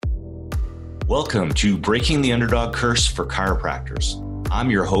Welcome to Breaking the Underdog Curse for Chiropractors.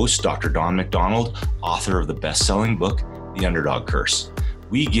 I'm your host, Dr. Don McDonald, author of the best-selling book, The Underdog Curse.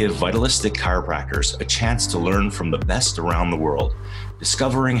 We give vitalistic chiropractors a chance to learn from the best around the world,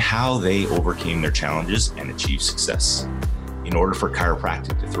 discovering how they overcame their challenges and achieved success. In order for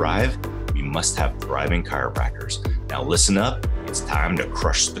chiropractic to thrive, we must have thriving chiropractors. Now listen up, it's time to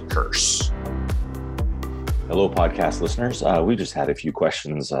crush the curse. Hello, podcast listeners. We just had a few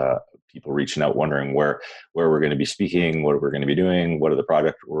questions. People reaching out, wondering where we're going to be speaking, what we're going to be doing, what are the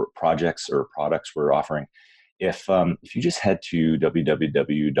projects or products we're offering. If you just head to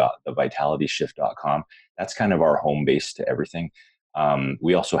www.thevitalityshift.com, that's kind of our home base to everything.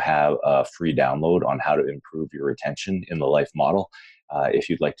 We also have a free download on how to improve your retention in the life model. If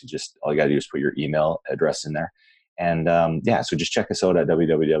you'd like to all you got to do is put your email address in there. And so just check us out at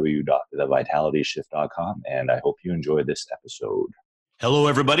www.thevitalityshift.com. And I hope you enjoy this episode. Hello,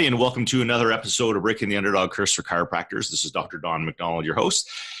 everybody, and welcome to another episode of Breaking the Underdog Curse for Chiropractors. This is Dr. Don McDonald, your host.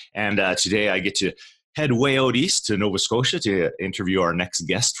 And today I get to head way out east to Nova Scotia to interview our next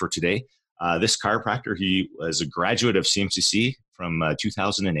guest for today. This chiropractor, he was a graduate of CMCC from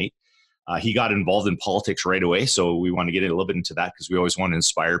 2008. He got involved in politics right away, so we want to get a little bit into that because we always want to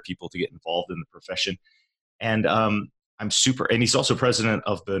inspire people to get involved in the profession. And and he's also president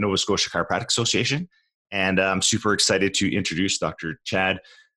of the Nova Scotia Chiropractic Association. And I'm super excited to introduce Dr. Chad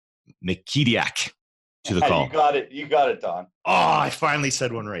Mykietiuk to the call. You got it, Don. Oh, I finally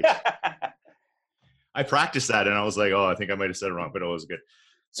said one right. I practiced that and I was like, I think I might have said it wrong, but it was good.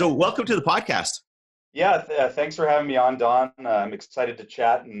 So welcome to the podcast. Yeah, thanks for having me on, Don. I'm excited to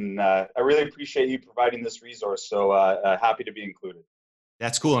chat, and I really appreciate you providing this resource. So happy to be included.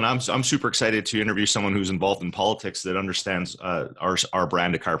 That's cool, and I'm super excited to interview someone who's involved in politics that understands our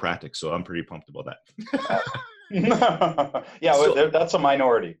brand of chiropractic. So I'm pretty pumped about that. That's a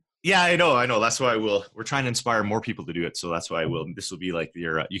minority. Yeah, I know. That's why we're trying to inspire more people to do it. So that's why this will be like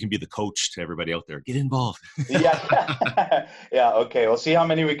you can be the coach to everybody out there. Get involved. Yeah. Yeah. Okay. We'll see how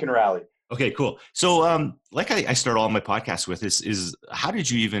many we can rally. Okay, cool. So like I start all my podcasts with is how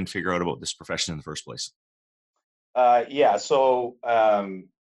did you even figure out about this profession in the first place? So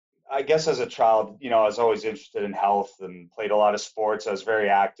I guess as a child, I was always interested in health and played a lot of sports. I was very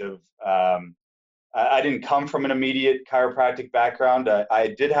active. I didn't come from an immediate chiropractic background.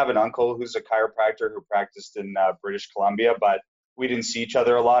 I did have an uncle who's a chiropractor who practiced in British Columbia, but we didn't see each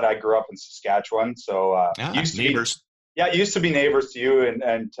other a lot. I grew up in Saskatchewan, so neighbors. It used to be neighbors to you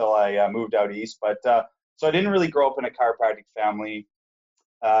until I moved out east. But so I didn't really grow up in a chiropractic family.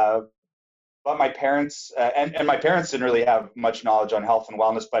 But my parents and my parents didn't really have much knowledge on health and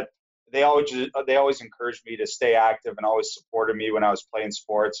wellness, but they always encouraged me to stay active and always supported me when I was playing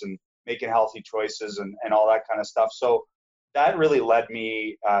sports and making healthy choices and all that kind of stuff. So that really led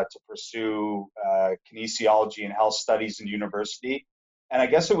me to pursue kinesiology and health studies in university. And I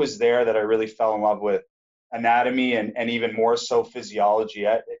guess it was there that I really fell in love with anatomy and even more so physiology.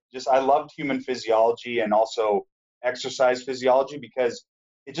 I loved human physiology and also exercise physiology because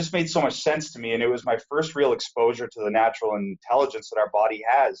it just made so much sense to me. And it was my first real exposure to the natural intelligence that our body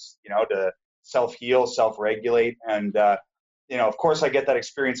has, to self-heal, self-regulate. And, of course I get that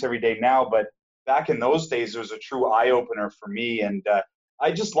experience every day now, but back in those days, it was a true eye-opener for me. And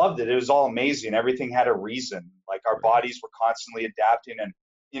I just loved it. It was all amazing. Everything had a reason. Like our bodies were constantly adapting. And,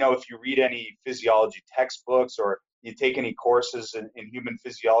 if you read any physiology textbooks or you take any courses in human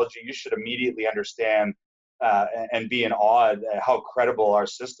physiology, you should immediately understand and be in awe at how credible our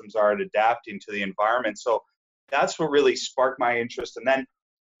systems are at adapting to the environment. So that's what really sparked my interest. And then,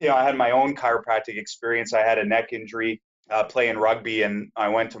 I had my own chiropractic experience. I had a neck injury playing rugby, and I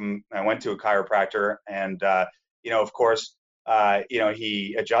went to a chiropractor, and of course,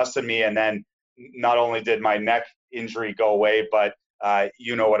 he adjusted me, and then not only did my neck injury go away, but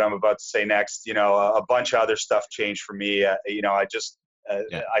what I'm about to say next. A bunch of other stuff changed for me.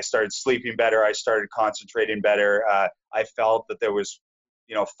 I started sleeping better. I started concentrating better. I felt that there was,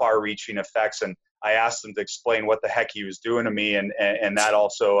 far-reaching effects, and I asked him to explain what the heck he was doing to me, and that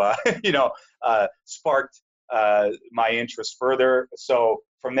also, sparked my interest further. So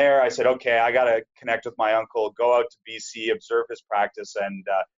from there, I said, okay, I got to connect with my uncle, go out to BC, observe his practice, and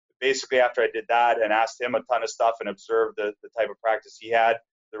basically after I did that and asked him a ton of stuff and observed the type of practice he had,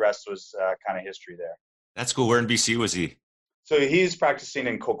 the rest was kind of history there. That's cool. Where in BC was he? So he's practicing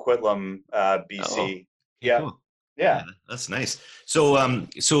in Coquitlam, BC. Yeah. Cool. Yeah, that's nice. So,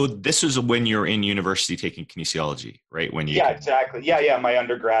 so this is when you're in university taking kinesiology, right? Exactly. Yeah. My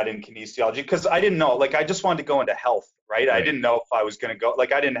undergrad in kinesiology, because I didn't know, I just wanted to go into health, right? I didn't know if I was going to go, I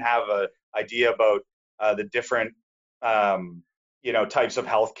didn't have an idea about the different types of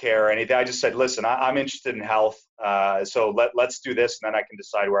healthcare or anything. I just said, listen, I'm interested in health. So let's do this, and then I can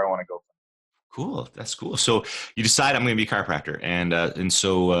decide where I want to go. Cool. That's cool. So you decide I'm going to be a chiropractor. And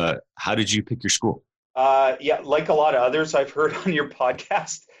so how did you pick your school? Yeah, like a lot of others I've heard on your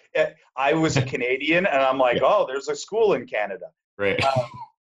podcast, I was a Canadian, and I'm like, Yeah. oh, there's a school in Canada. Right.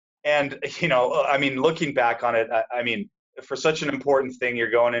 And, I mean, looking back on it, I mean, for such an important thing, you're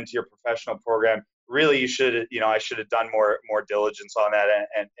going into your professional program, really, I should have done more diligence on that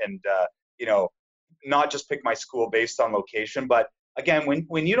and not just pick my school based on location. But again,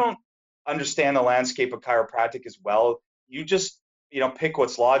 when you don't understand the landscape of chiropractic as well, you just, pick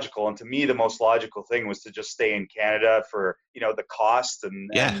what's logical. And to me, the most logical thing was to just stay in Canada for, the cost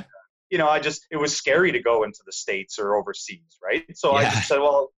Yeah. it was scary to go into the States or overseas, right? So I Yeah. just said,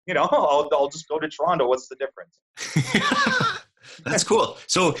 well, I'll just go to Toronto. What's the difference? That's cool.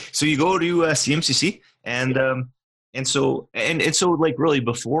 So you go to CMCC and so like really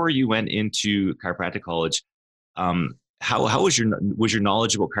before you went into chiropractic college, how was your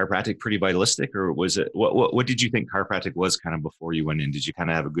knowledge about chiropractic pretty vitalistic, or was it what did you think chiropractic was kind of before you went in? Did you kind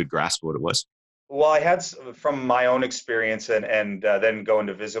of have a good grasp of what it was? Well, I had from my own experience and then going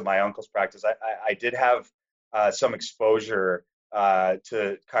to visit my uncle's practice. I did have some exposure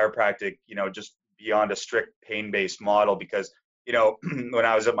to chiropractic, just beyond a strict pain-based model because, when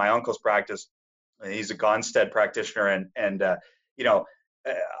I was at my uncle's practice, he's a Gonstead practitioner, and you know,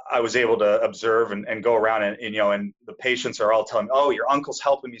 uh, I was able to observe and go around and the patients are all telling me, oh, your uncle's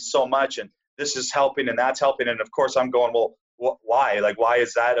helping me so much, and this is helping and that's helping, and of course I'm going, well, why? Like, why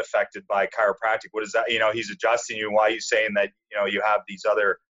is that affected by chiropractic? What is that? He's adjusting you. Why are you saying that? You have these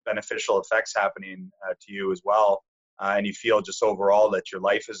other beneficial effects happening to you as well, and you feel just overall that your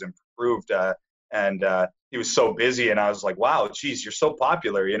life has improved. And He was so busy, and I was like, wow, geez, you're so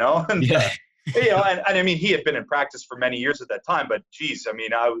popular, and Yeah. and I mean, he had been in practice for many years at that time, but geez, I mean,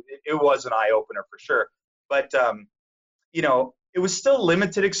 it was an eye opener for sure. But it was still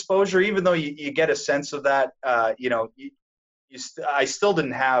limited exposure, even though you get a sense of that. I still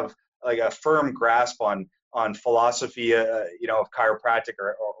didn't have like a firm grasp on philosophy, of chiropractic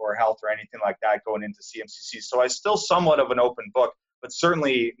or health or anything like that going into CMCC. So I still somewhat of an open book, but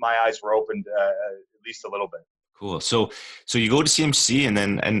certainly my eyes were opened at least a little bit. Cool. So you go to CMC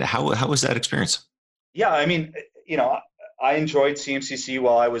and how was that experience? Yeah, I mean, I enjoyed CMCC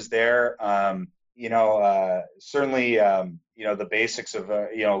while I was there. Certainly, the basics of,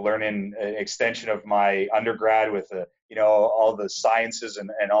 learning an extension of my undergrad with, all the sciences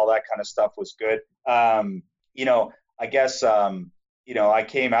and all that kind of stuff was good. I guess, I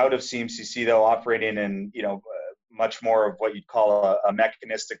came out of CMCC though, operating in, much more of what you'd call a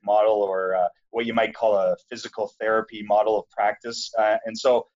mechanistic model or what you might call a physical therapy model of practice. And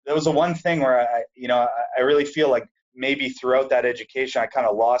so there was the one thing where I really feel like maybe throughout that education, I kind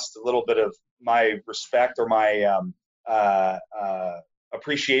of lost a little bit of my respect or my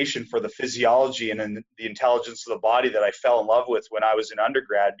appreciation for the physiology and the intelligence of the body that I fell in love with when I was in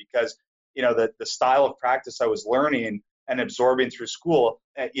undergrad, because, the style of practice I was learning and absorbing through school,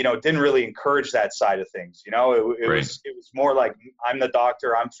 didn't really encourage that side of things. It Right. was more like, I'm the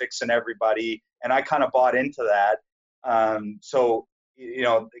doctor, I'm fixing everybody. And I kind of bought into that. So,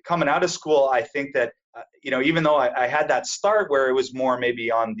 coming out of school, I think that, even though I had that start where it was more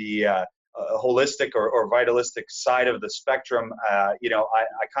maybe on the holistic or vitalistic side of the spectrum, I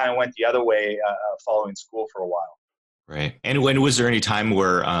kind of went the other way following school for a while. Right. And when was there any time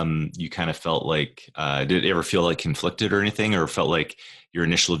where you kind of felt like did it ever feel like conflicted or anything, or felt like your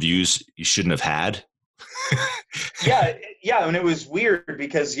initial views you shouldn't have had? Yeah, and it was weird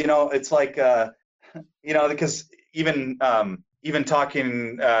because it's like because even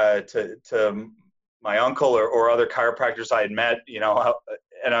talking to my uncle or other chiropractors I had met,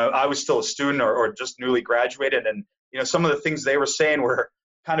 and I was still a student or just newly graduated, and some of the things they were saying were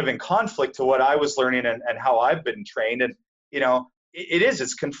kind of in conflict to what I was learning and how I've been trained, and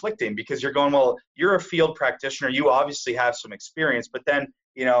it's conflicting because you're going, well, you're a field practitioner, you obviously have some experience, but then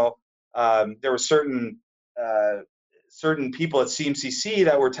there were certain people at CMCC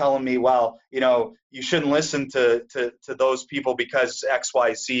that were telling me, well, you shouldn't listen to those people because X,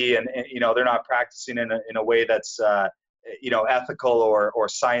 Y, Z, and they're not practicing in a way that's, ethical or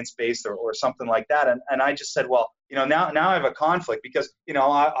science-based or something like that. And I just said, well, now I have a conflict because,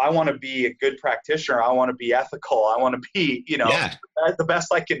 I want to be a good practitioner. I want to be ethical. I want to be, Yeah. the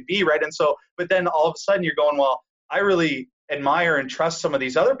best I can be. Right. And so, but then all of a sudden you're going, well, I really admire and trust some of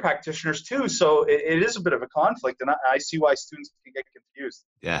these other practitioners too. So it is a bit of a conflict, and I see why students can get confused.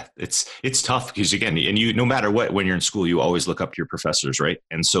 Yeah, it's tough because again, and no matter what, when you're in school, you always look up to your professors, right?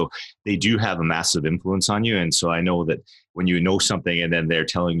 And so they do have a massive influence on you. And so I know that when you know something and then they're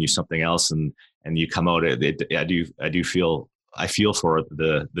telling you something else, and you come out. I do feel. I feel for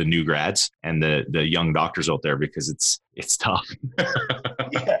the new grads and the young doctors out there, because it's tough.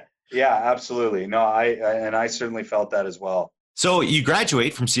 Yeah, yeah, absolutely. No, I certainly felt that as well. So you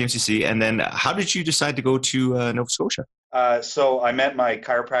graduate from CMCC, and then how did you decide to go to Nova Scotia? So I met my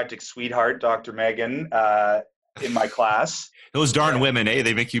chiropractic sweetheart, Dr. Megan, in my class. Those darn And, women, eh?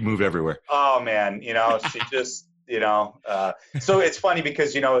 They make you move everywhere. oh man, she just, so it's funny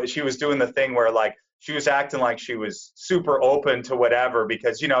because, she was doing the thing where like she was acting like she was super open to whatever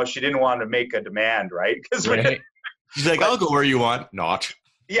because, she didn't want to make a demand, right? Because Right. She's like, I'll go where you want. Not.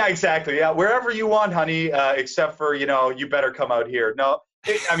 yeah, exactly. Yeah, wherever you want, honey, except for, you better come out here. No,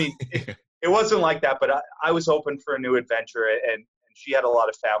 it wasn't like that, but I was open for a new adventure, and she had a lot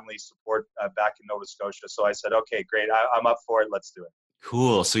of family support back in Nova Scotia. So I said, okay, great. I'm up for it. Let's do it.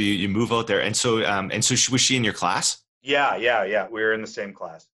 Cool. So you move out there. And so was she in your class? Yeah, yeah, yeah. We were in the same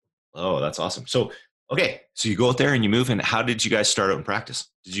class. Oh, that's awesome. So, okay. So you go out there and you move, and how did you guys start out in practice?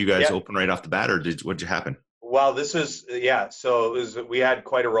 Did you guys Yeah. open right off the bat, or what happen? Well, this is, yeah. So we had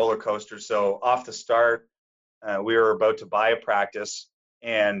quite a roller coaster. So off the start, we were about to buy a practice,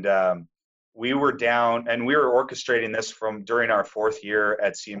 and we were down, and we were orchestrating this from during our fourth year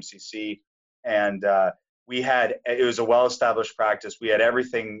at CMCC, and it was a well-established practice. We had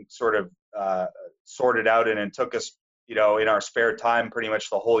everything sort of sorted out, and it took us, in our spare time, pretty much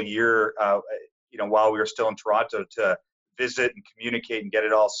the whole year, while we were still in Toronto, to visit and communicate and get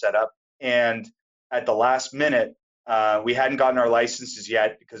it all set up. And at the last minute, we hadn't gotten our licenses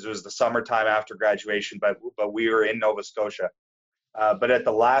yet because it was the summertime after graduation, but we were in Nova Scotia. But at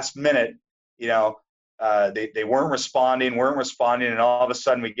the last minute, they weren't responding, and all of a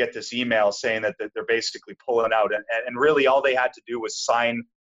sudden we get this email saying that they're basically pulling out. And really all they had to do was sign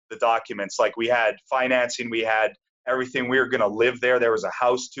the documents. Like, we had financing, we had everything. We were going to live there. There was a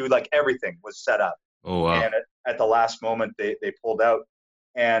house too, like everything was set up. Oh, wow. And at the last moment, they pulled out.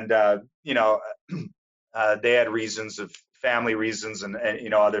 And, they had reasons of family reasons and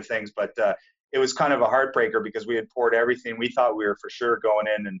other things. But it was kind of a heartbreaker because we had poured everything. We thought we were for sure going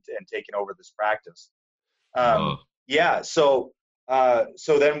in and taking over this practice. Oh. Yeah. So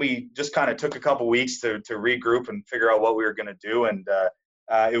then we just kind of took a couple weeks to regroup and figure out what we were going to do. And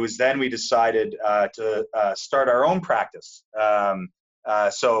it was then we decided to start our own practice.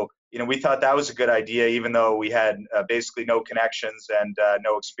 So we thought that was a good idea, even though we had basically no connections and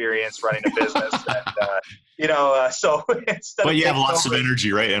no experience running a business. And, so instead But you have lots of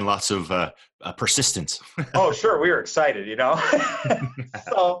energy, right? And lots of persistence. Oh, sure. We were excited,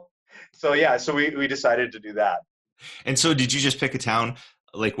 So yeah, so we decided to do that. And so did you just pick a town?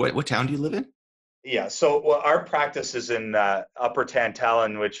 Like, what town do you live in? Yeah. So our practice is in Upper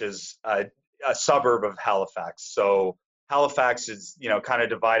Tantallon, which is a suburb of Halifax. So Halifax is, kind of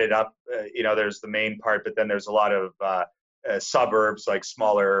divided up. There's the main part, but then there's a lot of suburbs, like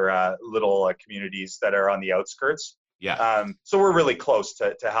smaller little communities that are on the outskirts. Yeah. So we're really close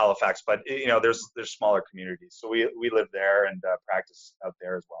to Halifax, but there's smaller communities. So we live there and practice out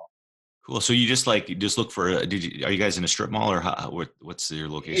there as well. Cool. So you just look for? Are you guys in a strip mall, or what's your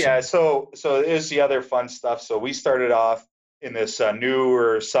location? Yeah. So here's the other fun stuff. So we started off in this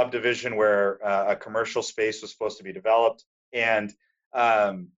newer subdivision where a commercial space was supposed to be developed, and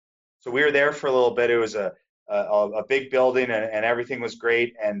so we were there for a little bit. It was a big building, and everything was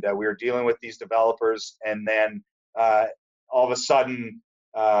great, and we were dealing with these developers, and then all of a sudden,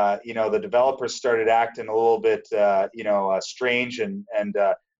 the developers started acting a little bit, strange, and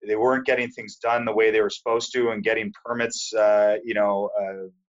they weren't getting things done the way they were supposed to, and getting permits,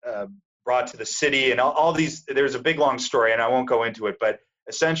 brought to the city, and all these. There's a big long story, and I won't go into it. But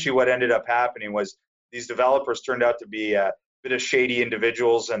essentially, what ended up happening was these developers turned out to be a bit of shady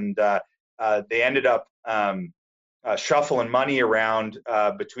individuals, and they ended up shuffling money around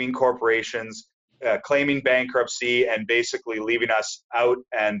between corporations, claiming bankruptcy, and basically leaving us out,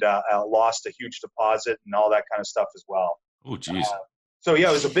 and lost a huge deposit and all that kind of stuff as well. Oh, geez. So yeah,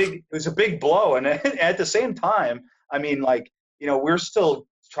 it was a big blow, and at the same time, I mean, we're still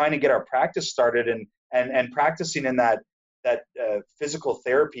trying to get our practice started and practicing in that physical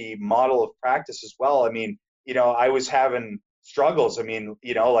therapy model of practice as well. I mean, I was having struggles. I mean,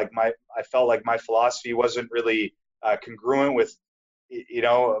 I felt like my philosophy wasn't really congruent with,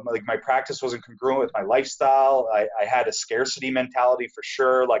 my practice wasn't congruent with my lifestyle. I had a scarcity mentality for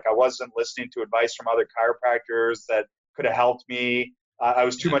sure. Like, I wasn't listening to advice from other chiropractors that could have helped me. I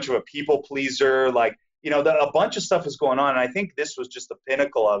was too much of a people pleaser. A bunch of stuff was going on. And I think this was just the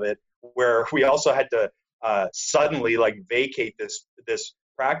pinnacle of it, where we also had to suddenly vacate this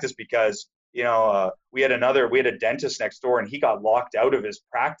practice because we had a dentist next door, and he got locked out of his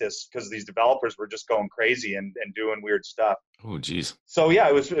practice because these developers were just going crazy and doing weird stuff. Oh, geez. So yeah,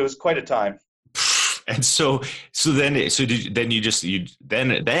 it was quite a time. And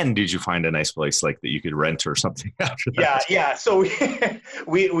then did you find a nice place like that you could rent or something after that? Yeah. So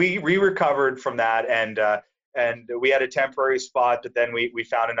we recovered from that, and we had a temporary spot, but then we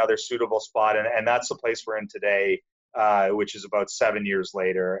found another suitable spot, and that's the place we're in today, which is about 7 years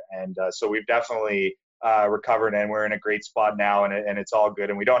later, and so we've definitely recovered, and we're in a great spot now, and it's all good,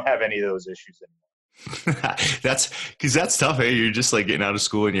 and we don't have any of those issues anymore. That's tough. Hey, you're just like getting out of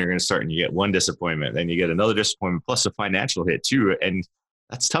school and you're going to start and you get one disappointment, then you get another disappointment plus a financial hit too. And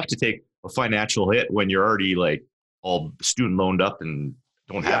that's tough to take a financial hit when you're already like all student loaned up and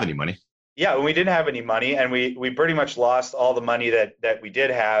don't have Yeah. any money. Yeah, we didn't have any money, and we pretty much lost all the money that we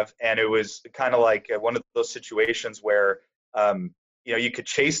did have, and it was kind of like one of those situations where you could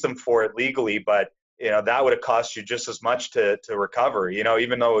chase them for it legally, but that would have cost you just as much to recover.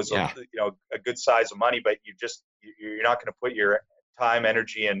 Even though it was Yeah. a good size of money, but you're not going to put your time,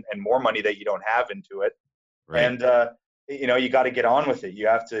 energy, and more money that you don't have into it, Right. and you got to get on with it. You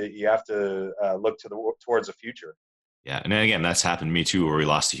have to look towards the future. Yeah, and then again, that's happened to me too, where we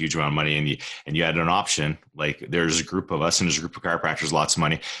lost a huge amount of money, and you had an option. Like there's a group of us, and there's a group of chiropractors, lots of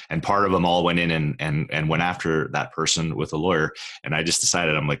money, and part of them all went in and went after that person with a lawyer. And I just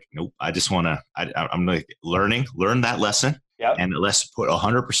decided, I'm like, nope, I just want to. I'm like learn that lesson, Yep. and let's put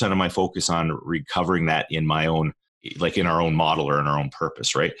 100% of my focus on recovering that in my own, like in our own model or in our own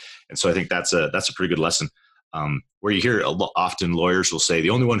purpose, right? And so I think that's a pretty good lesson. Where you hear often lawyers will say,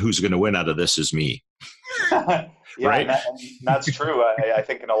 the only one who's going to win out of this is me. Yeah, Right? and that's true. I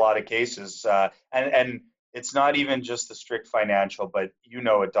think in a lot of cases, and it's not even just the strict financial, but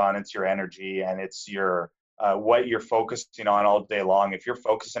it, Don. It's your energy, and it's your what you're focusing on all day long. If you're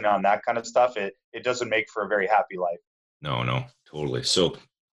focusing on that kind of stuff, it doesn't make for a very happy life. No, totally. So,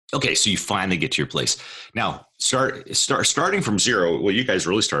 okay, so you finally get to your place. Now, starting from zero. Well, you guys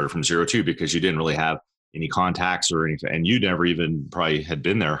really started from zero too, because you didn't really have any contacts or anything, and you never even probably had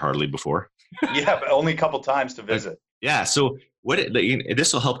been there hardly before. Yeah, but only a couple times to Like, visit. yeah. So,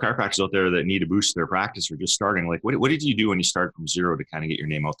 this will help chiropractors out there that need to boost their practice or just starting. Like, what did you do when you started from zero to kind of get your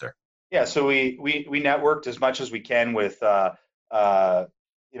name out there? Yeah, so we networked as much as we can with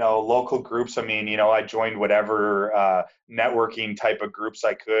local groups. I mean, I joined whatever networking type of groups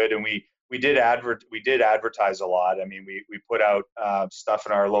I could, and we did advertise a lot. I mean, we put out stuff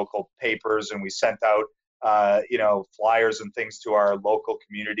in our local papers, and we sent out flyers and things to our local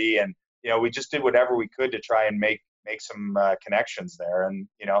community, and we just did whatever we could to try and make some connections there, and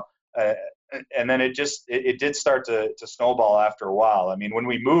uh, and then it did start to snowball after a while. I mean, when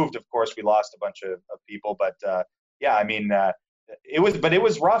we moved, of course, we lost a bunch of people, but yeah, I mean, it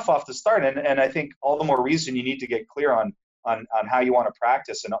was rough off the start, and I think all the more reason you need to get clear on how you want to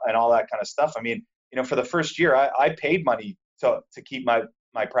practice and all that kind of stuff. I mean, for the first year, I paid money to keep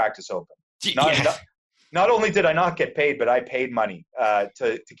my practice open. Not, Yeah. not not only did I not get paid, but I paid money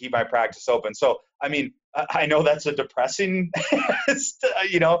to keep my practice open. So, I mean, I know that's a depressing,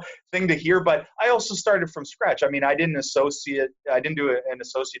 thing to hear, but I also started from scratch. I mean, I didn't do an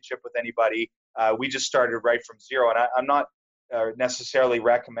associateship with anybody. We just started right from zero, and I'm not necessarily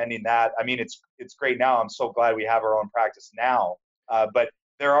recommending that. I mean, it's great now. I'm so glad we have our own practice now, but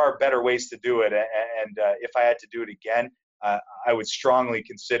there are better ways to do it. And if I had to do it again, I would strongly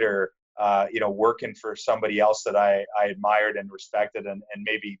consider working for somebody else that I admired and respected, and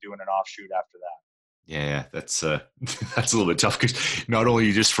maybe doing an offshoot after that. Yeah, that's that's a little bit tough because not only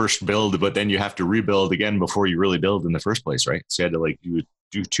you just first build, but then you have to rebuild again before you really build in the first place, right? So you had to like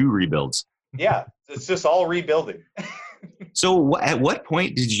do two rebuilds. Yeah, it's just all rebuilding. So at what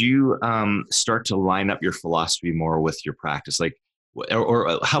point did you start to line up your philosophy more with your practice? Like,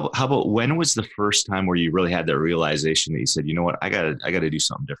 or how about when was the first time where you really had that realization that you said, you know what, I gotta do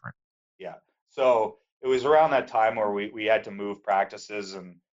something different? Yeah. So it was around that time where we had to move practices,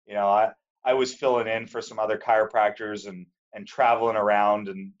 and I was filling in for some other chiropractors, and traveling around,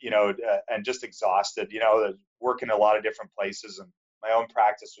 and and just exhausted, working a lot of different places, and my own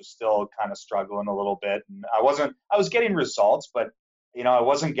practice was still kind of struggling a little bit, and I was getting results, but I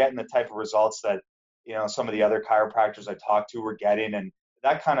wasn't getting the type of results that some of the other chiropractors I talked to were getting, and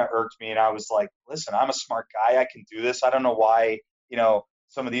that kind of irked me, and I was like, listen, I'm a smart guy, I can do this. I don't know why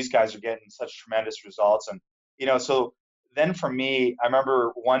some of these guys are getting such tremendous results. And so then for me, I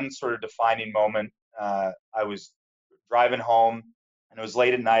remember one sort of defining moment. I was driving home, and it was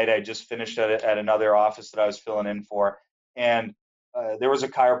late at night. I just finished at another office that I was filling in for, and there was a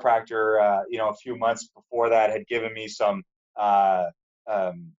chiropractor a few months before that had given me uh,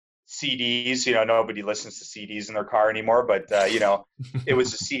 um, CDs. Nobody listens to CDs in their car anymore, but it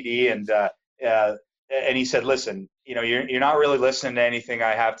was a CD, uh, and he said, "Listen, you're not really listening to anything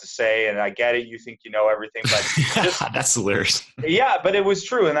I have to say, and I get it. You think you know everything, but just That's hilarious. yeah, but it was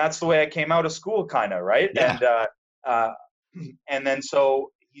true, and that's the way I came out of school, kind of, right? Yeah. Uh, and then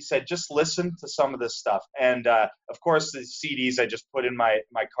so he said, just listen to some of this stuff. And of course, the CDs I just put in my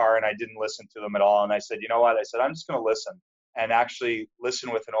car, and I didn't listen to them at all. And I said, you know what? I said, I'm just going to listen and actually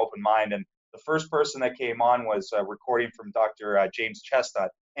listen with an open mind. And the first person that came on was a recording from Dr. James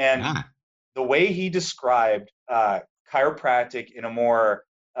Chestnut, and Yeah. the way he described chiropractic in a more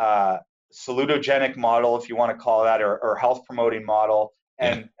salutogenic model, if you want to call that, or health promoting model,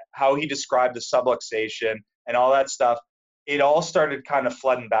 Yeah. and how he described the subluxation and all that stuff, it all started kind of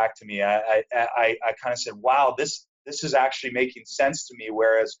flooding back to me. I kind of said, wow, this is actually making sense to me.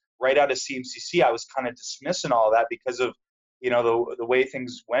 Whereas right out of CMCC, I was kind of dismissing all of that because of the way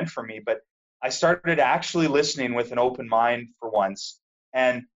things went for me. But I started actually listening with an open mind for once,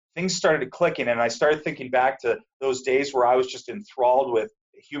 and things started clicking. And I started thinking back to those days where I was just enthralled with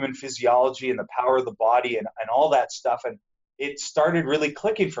human physiology and the power of the body and all that stuff. And it started really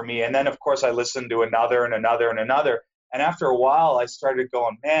clicking for me. And then, of course, I listened to another and another and another. And after a while, I started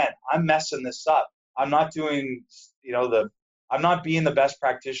going, man, I'm messing this up. I'm not doing, I'm not being the best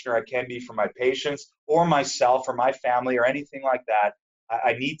practitioner I can be for my patients or myself or my family or anything like that.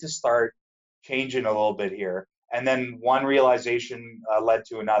 I need to start changing a little bit here. And then one realization led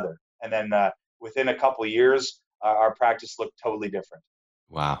to another. And then within a couple of years, our practice looked totally different.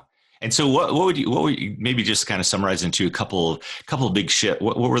 Wow. And so what would you maybe just kind of summarize into a couple of big shifts?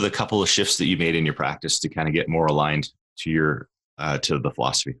 What were the couple of shifts that you made in your practice to kind of get more aligned to your to the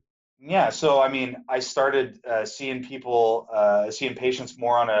philosophy? Yeah, so I mean, I started seeing patients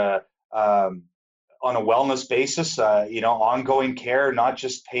more um, on a wellness basis, ongoing care, not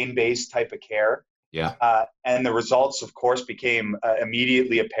just pain-based type of care. Yeah. And the results, of course, became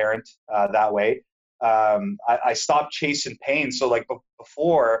immediately apparent that way. I stopped chasing pain. So, like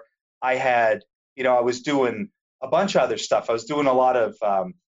before, I had, I was doing a bunch of other stuff. I was doing a lot of,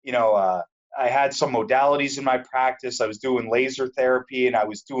 you know, uh, I had some modalities in my practice. I was doing laser therapy and I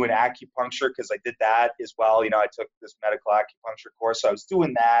was doing acupuncture because I did that as well. I took this medical acupuncture course. So I was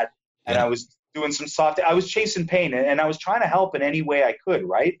doing that, and I Yeah. was doing some soft, I was chasing pain, and I was trying to help in any way I could,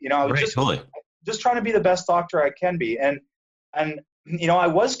 right? I was Right. Totally. just trying to be the best doctor I can be. And I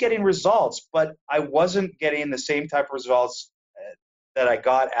was getting results, but I wasn't getting the same type of results that I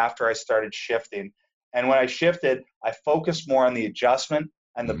got after I started shifting. And when I shifted, I focused more on the adjustment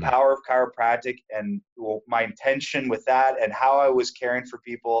and the Mhm. power of chiropractic, and my intention with that, and how I was caring for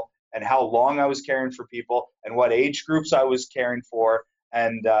people, and how long I was caring for people, and what age groups I was caring for.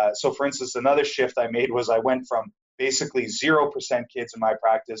 And so, for instance, another shift I made was I went from basically 0% kids in my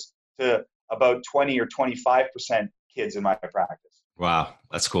practice to about 20 or 25% kids in my practice. Wow.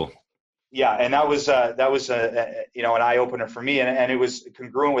 That's cool. Yeah, and that was an eye opener for me, and it was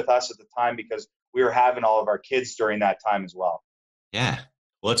congruent with us at the time because we were having all of our kids during that time as well. Yeah.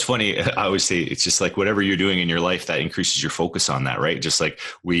 Well, it's funny. I always say it's just like whatever you're doing in your life that increases your focus on that, right? Just like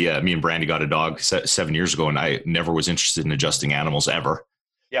me and Brandy got a dog 7 years ago, and I never was interested in adjusting animals ever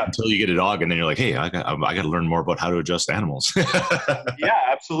Yeah, until you get a dog, and then you're like, hey, I got to learn more about how to adjust animals. yeah,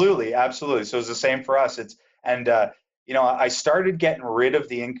 absolutely, absolutely. So it's the same for us. And I started getting rid of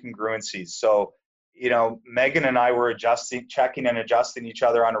the incongruencies. So Megan and I were checking and adjusting each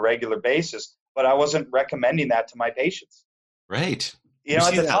other on a regular basis, but I wasn't recommending that to my patients. Right. You At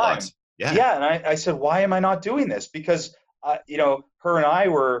see the that time. lots. Yeah. Yeah, and I said, why am I not doing this? Because her and I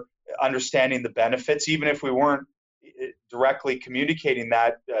were understanding the benefits, even if we weren't directly communicating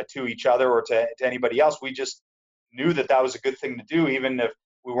that to each other or to anybody else. We just knew that that was a good thing to do, even if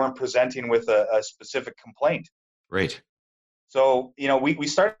we weren't presenting with a specific complaint. Right. So, we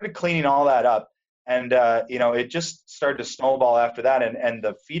started cleaning all that up, and, it just started to snowball after that. And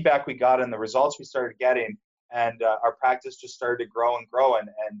the feedback we got and the results we started getting, and our practice just started to grow and grow. And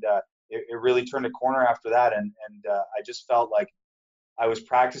it really turned a corner after that. And I just felt like I was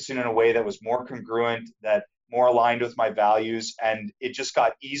practicing in a way that was more congruent, that more aligned with my values. And it just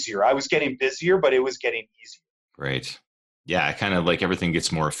got easier. I was getting busier, but it was getting easier. Right. Yeah, kind of like everything gets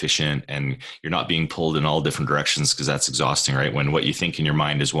more efficient and you're not being pulled in all different directions because that's exhausting, right? When what you think in your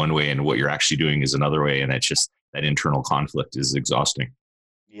mind is one way and what you're actually doing is another way. And it's just that internal conflict is exhausting.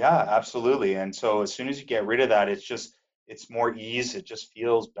 Yeah, absolutely. And so as soon as you get rid of that, it's more ease. It just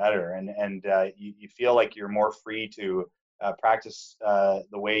feels better, and you feel like you're more free to practice the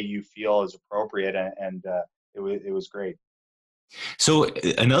way you feel is appropriate. And it was great. So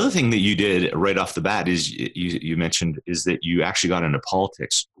another thing that you did right off the bat is you mentioned is that you actually got into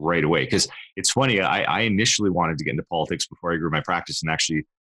politics right away. Because it's funny, I initially wanted to get into politics before I grew my practice, and actually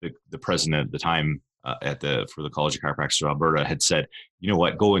the president at the time for the College of Chiropractors of Alberta had said, you know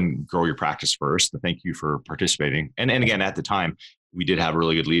what, go and grow your practice first. And thank you for participating. And again, at the time, we did have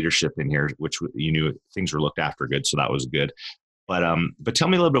really good leadership in here, which you knew things were looked after good, so that was good. But tell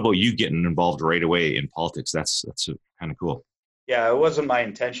me a little bit about you getting involved right away in politics. That's kind of cool. Yeah, it wasn't my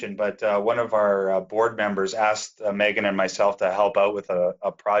intention, but one of our board members asked Megan and myself to help out with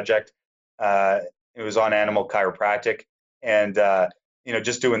a project. Uh, it was on animal chiropractic, and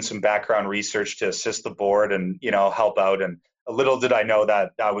just doing some background research to assist the board and help out. And a little did I know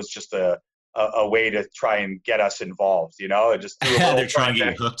that that was just a way to try and get us involved. Just do a little They're trying to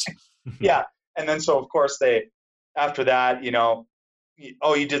get you project. hooked. Yeah, and then so of course they after that,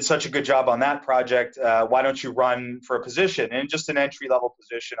 oh, you did such a good job on that project. Why don't you run for a position and just an entry level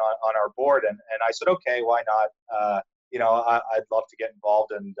position on our board? And I said, okay, why not? I'd love to get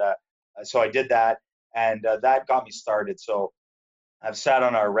involved. And so I did that, and that got me started. So I've sat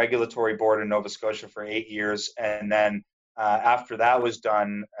on our regulatory board in Nova Scotia for 8 years. And then after that was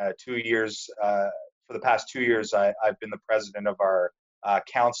done, 2 years, for the past 2 years, I've been the president of our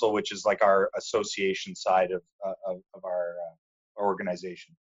council, which is like our association side of our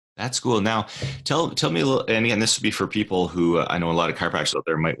organization. That's cool. Now, tell me a little. And again, this would be for people who I know a lot of chiropractors out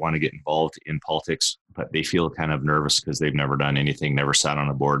there might want to get involved in politics, but they feel kind of nervous because they've never done anything, never sat on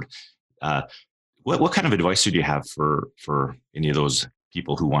a board. Uh, what kind of advice would you have for any of those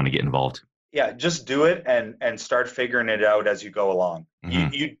people who want to get involved? Yeah, just do it and start figuring it out as you go along.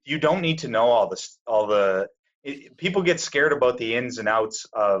 Mm-hmm. You don't need to know people get scared about the ins and outs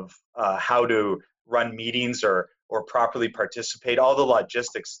of how to run meetings or properly participate. All the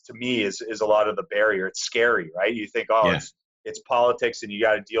logistics to me is a lot of the barrier. It's scary, right? You think, oh, Yeah. it's politics and you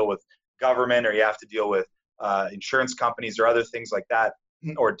got to deal with government, or you have to deal with insurance companies or other things like that,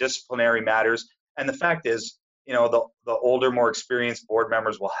 or disciplinary matters. And the fact is, the older, more experienced board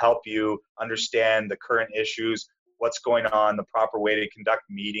members will help you understand the current issues, what's going on, the proper way to conduct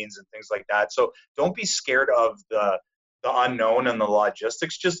meetings and things like that. So don't be scared of the unknown and the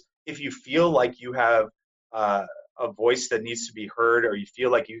logistics. Just if you feel like you have a voice that needs to be heard, or you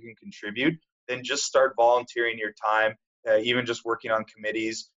feel like you can contribute, then just start volunteering your time, even just working on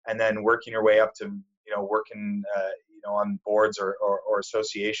committees, and then working your way up to working on boards or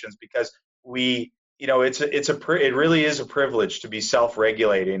associations, because it really is a privilege to be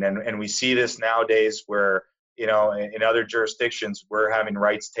self-regulating, and we see this nowadays where in other jurisdictions we're having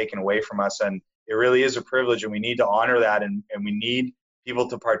rights taken away from us, and it really is a privilege, and we need to honor that, and we need people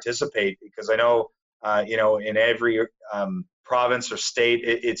to participate, because I know in every province or state,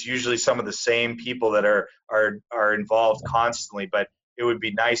 it's usually some of the same people that are involved constantly. But it would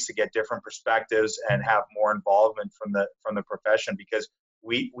be nice to get different perspectives and have more involvement from the profession, because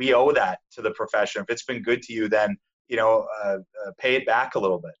we owe that to the profession. If it's been good to you, then pay it back a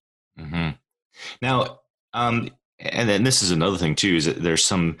little bit. Mm-hmm. Now, and then this is another thing too, is that there's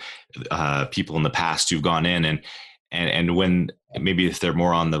some people in the past who've gone in and when maybe if they're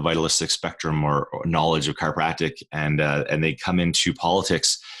more on the vitalistic spectrum or knowledge of chiropractic, and they come into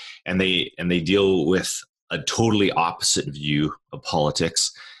politics and they deal with a totally opposite view of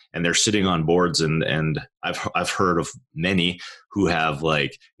politics, and they're sitting on boards, and I've heard of many who have,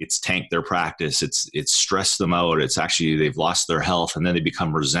 like, it's tanked their practice, it's stressed them out, it's actually they've lost their health, and then they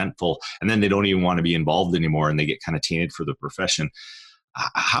become resentful, and then they don't even want to be involved anymore, and they get kind of tainted for the profession.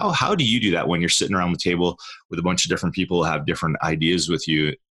 How do you do that when you're sitting around the table with a bunch of different people who have different ideas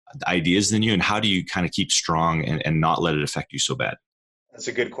than you, and how do you kind of keep strong and not let it affect you so bad? That's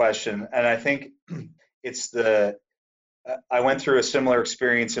a good question, and I think it's I went through a similar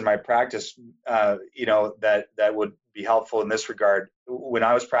experience in my practice, that would be helpful in this regard. When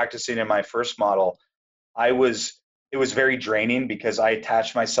I was practicing in my first model, it was very draining, because I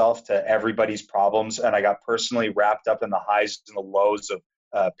attached myself to everybody's problems, and I got personally wrapped up in the highs and the lows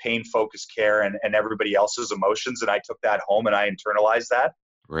of pain-focused care and everybody else's emotions, and I took that home and I internalized that.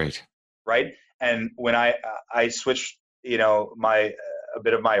 Right. Right. And when I switched, a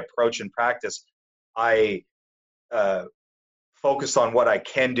bit of my approach in practice, I uh, focused on what I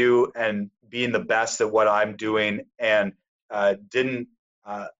can do and being the best at what I'm doing, and didn't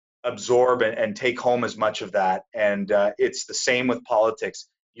absorb and take home as much of that. And it's the same with politics.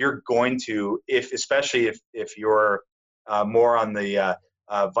 You're going to, especially if you're more on the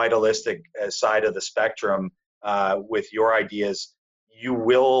vitalistic side of the spectrum with your ideas, you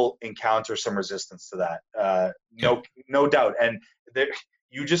will encounter some resistance to that. Yeah. No doubt. And there,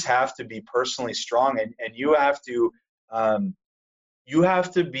 you just have to be personally strong, and you have to you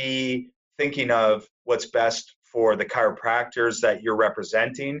have to be thinking of what's best for the chiropractors that you're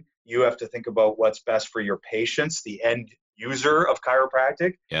representing. You have to think about what's best for your patients, the end user of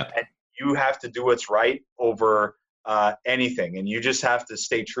chiropractic, Yeah. and you have to do what's right over anything. And you just have to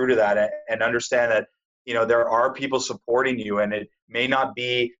stay true to that and understand that, there are people supporting you, and it may not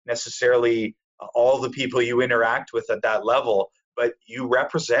be necessarily all the people you interact with at that level, but you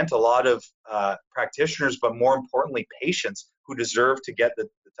represent a lot of practitioners, but more importantly, patients who deserve to get the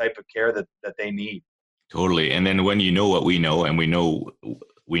type of care that they need. Totally. And then when you know what we know, and we know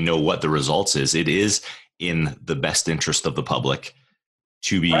what the results is, it is in the best interest of the public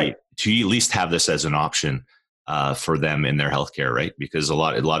to Right. at least have this as an option for them in their healthcare, right? Because a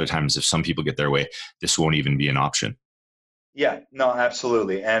lot of times, if some people get their way, this won't even be an option. Yeah, no,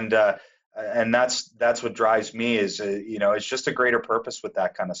 absolutely. And that's what drives me is, it's just a greater purpose with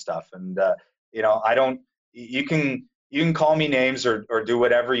that kind of stuff. And, I don't, you can call me names or do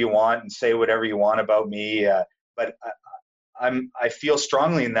whatever you want and say whatever you want about me. But I feel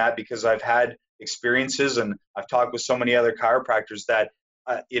strongly in that because I've had experiences and I've talked with so many other chiropractors that,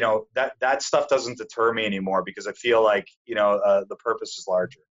 that stuff doesn't deter me anymore because I feel like, the purpose is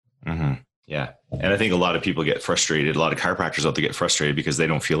larger. Mm-hmm. Yeah. And I think a lot of people get frustrated. A lot of chiropractors out there get frustrated because they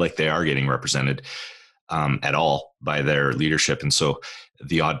don't feel like they are getting represented at all by their leadership. And so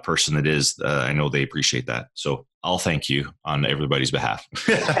the odd person that is, I know they appreciate that. So I'll thank you on everybody's behalf.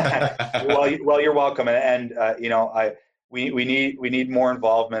 Well, you're welcome. And we need more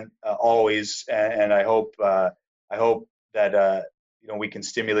involvement always. And I hope that, we can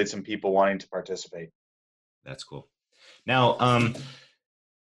stimulate some people wanting to participate. That's cool. Now,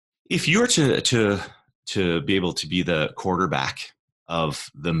 if you were to be able to be the quarterback of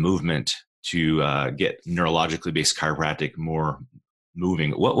the movement to get neurologically based chiropractic more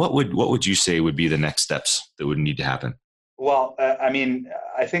moving, what would you say would be the next steps that would need to happen? Well,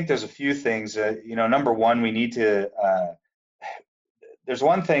 I think there's a few things. Number one, we need to. There's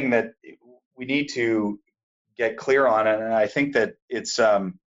one thing that we need to get clear on, and I think that it's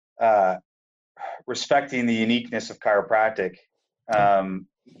respecting the uniqueness of chiropractic.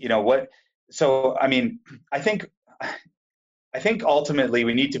 What? So, I think ultimately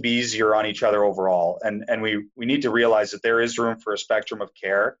we need to be easier on each other overall, and we need to realize that there is room for a spectrum of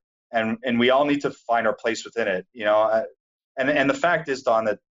care, and we all need to find our place within it. And the fact is, Don,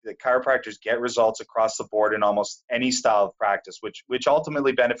 that chiropractors get results across the board in almost any style of practice, which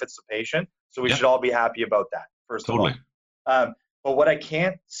ultimately benefits the patient. So we should all be happy about that, first of all. But what I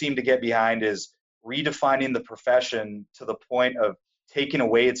can't seem to get behind is redefining the profession to the point of taking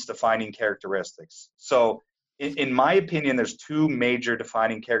away its defining characteristics. So in my opinion, there's two major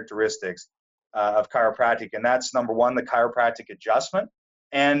defining characteristics of chiropractic, and that's number one, the chiropractic adjustment,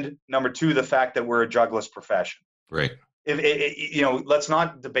 and number two, the fact that we're a jugless profession. Right. Let's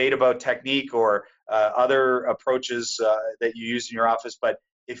not debate about technique or other approaches that you use in your office, but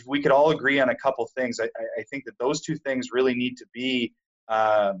if we could all agree on a couple things, I think that those two things really need to be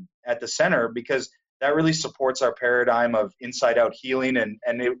at the center, because that really supports our paradigm of inside out healing, and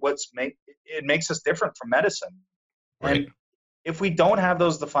it makes us different from medicine. Right. And if we don't have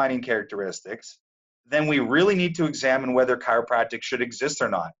those defining characteristics, then we really need to examine whether chiropractic should exist or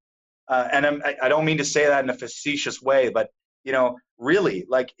not. And I don't mean to say that in a facetious way, but really,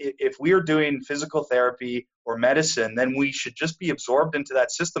 like if we are doing physical therapy or medicine, then we should just be absorbed into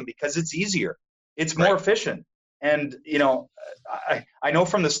that system because it's easier, it's more efficient. And I know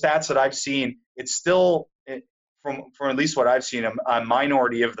from the stats that I've seen, it's still from at least what I've seen, a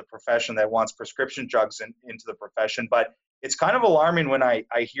minority of the profession that wants prescription drugs into the profession. But it's kind of alarming when I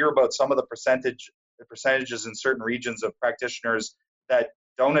hear about some of the percentages in certain regions of practitioners that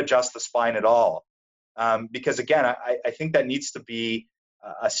don't adjust the spine at all. Because again, I think that needs to be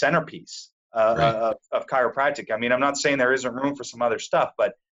a centerpiece of chiropractic. I mean, I'm not saying there isn't room for some other stuff,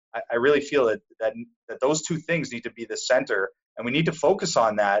 but I really feel that those two things need to be the center, and we need to focus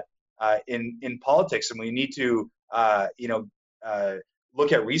on that in politics, and we need to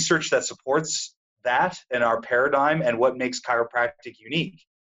look at research that supports that and our paradigm and what makes chiropractic unique.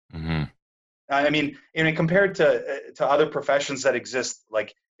 Mm-hmm. I mean, compared to other professions that exist,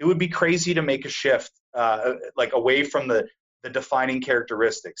 like it would be crazy to make a shift like away from the defining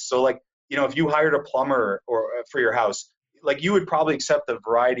characteristics. So like, if you hired a plumber or for your house, like you would probably accept a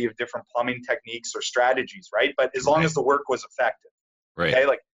variety of different plumbing techniques or strategies, right? But as long as the work was effective, okay?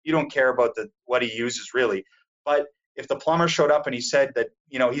 Like you don't care about what he uses really. But if the plumber showed up and he said that,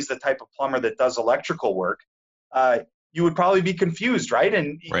 he's the type of plumber that does electrical work, you would probably be confused, right?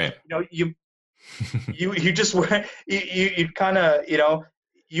 And you just you kind of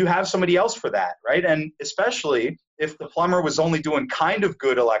you have somebody else for that, right? And especially if the plumber was only doing kind of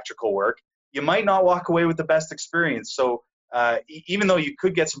good electrical work, you might not walk away with the best experience. So even though you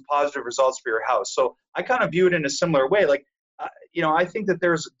could get some positive results for your house. So I kind of view it in a similar way. Like, I think that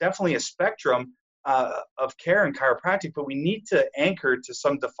there's definitely a spectrum of care in chiropractic, but we need to anchor to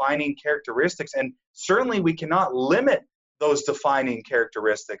some defining characteristics. And certainly we cannot limit those defining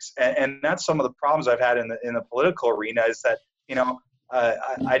characteristics. And that's some of the problems I've had in the political arena is that,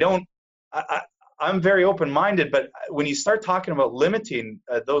 I don't, I'm very open-minded, but when you start talking about limiting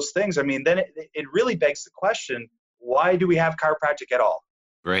those things, I mean, then it really begs the question, why do we have chiropractic at all?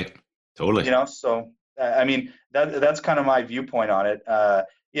 Right. Totally. So I mean, that's kind of my viewpoint on it. I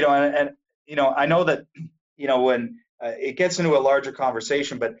know that, when it gets into a larger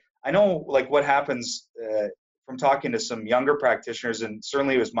conversation, but I know like what happens from talking to some younger practitioners, and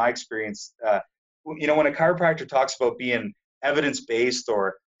certainly it was my experience, when a chiropractor talks about being evidence-based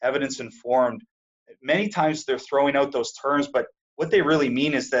or evidence-informed, many times they're throwing out those terms, but what they really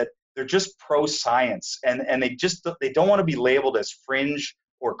mean is that they're just pro-science, and they don't want to be labeled as fringe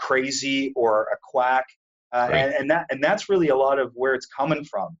or crazy or a quack, Right. and that's really a lot of where it's coming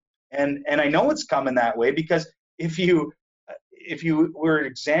from, and I know it's coming that way because if you were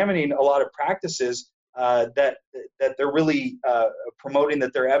examining a lot of practices that they're really promoting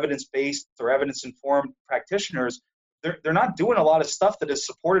that they're evidence-based or evidence-informed practitioners, they're not doing a lot of stuff that is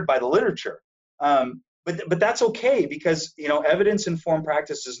supported by the literature. But that's okay because evidence-informed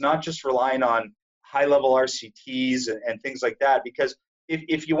practice is not just relying on high-level RCTs and things like that. Because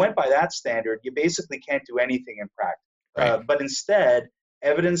if you went by that standard, you basically can't do anything in practice. Right. But instead,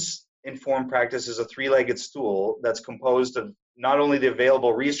 evidence-informed practice is a three-legged stool that's composed of not only the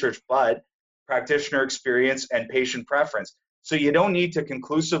available research but practitioner experience and patient preference. So you don't need to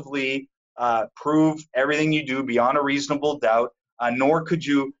conclusively prove everything you do beyond a reasonable doubt, nor could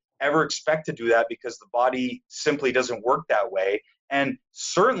you ever expect to do that because the body simply doesn't work that way. And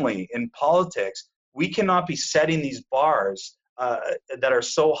certainly in politics, we cannot be setting these bars that are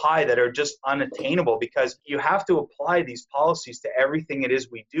so high that are just unattainable because you have to apply these policies to everything it is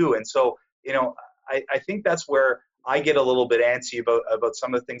we do. And so, I think that's where I get a little bit antsy about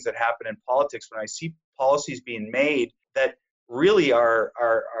some of the things that happen in politics when I see policies being made that really are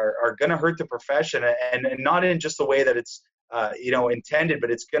going to hurt the profession, and not in just the way that it's intended,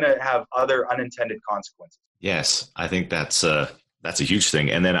 but it's going to have other unintended consequences. Yes, I think that's a huge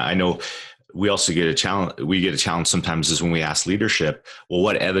thing. And then I know we also get a challenge. We get a challenge sometimes is when we ask leadership, well,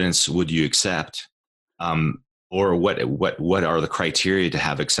 what evidence would you accept? Or what are the criteria to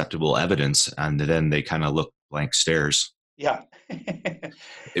have acceptable evidence? And then they kind of look blank stares. Yeah.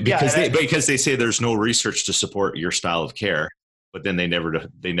 Because they say there's no research to support your style of care, but then they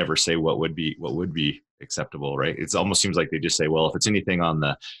never say what would be acceptable, right? It almost seems like they just say, well, if it's anything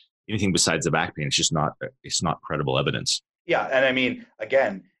besides the back pain, it's not credible evidence. Yeah, and I mean,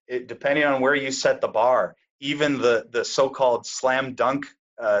 again, depending on where you set the bar, even the so-called slam dunk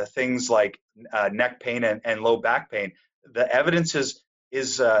things like neck pain and low back pain, the evidence is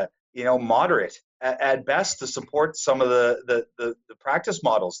moderate at best to support some of the practice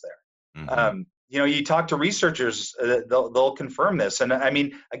models there. Mm-hmm. You talk to researchers, they'll confirm this. And I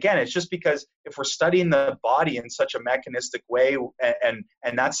mean, again, it's just because if we're studying the body in such a mechanistic way, and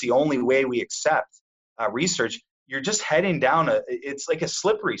that's the only way we accept research, you're just heading down it's like a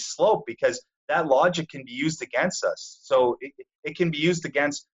slippery slope because that logic can be used against us. So it can be used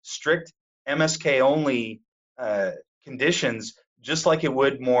against strict MSK only conditions, just like it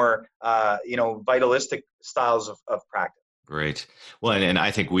would more, vitalistic styles of practice. Great. Well, and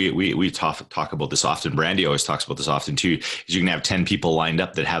I think we talk about this often. Brandy always talks about this often too, is you can have 10 people lined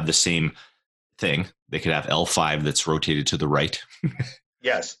up that have the same thing. They could have L5 that's rotated to the right.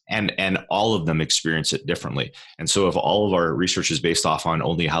 Yes. And all of them experience it differently. And so if all of our research is based off on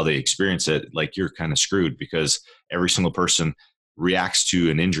only how they experience it, like you're kind of screwed because every single person reacts to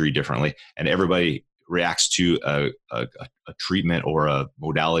an injury differently and everybody reacts to a treatment or a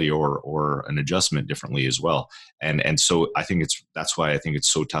modality or an adjustment differently as well. And so I think that's why I think it's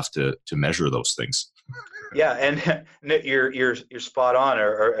so tough to measure those things. Yeah. And you're spot on,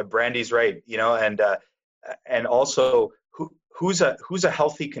 or Brandy's right, and also who's a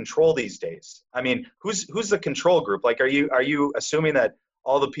healthy control these days? I mean, who's the control group? Like, are you assuming that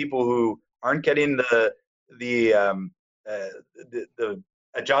all the people who aren't getting the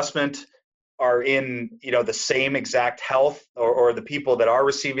adjustment are in the same exact health, or the people that are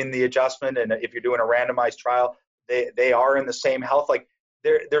receiving the adjustment, and if you're doing a randomized trial, they are in the same health? Like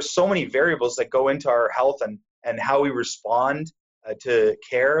there's so many variables that go into our health and how we respond to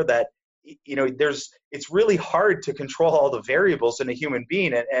care that it's really hard to control all the variables in a human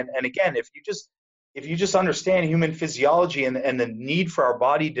being. And again, if you just understand human physiology and the need for our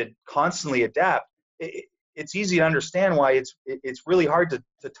body to constantly adapt, it's easy to understand why it's really hard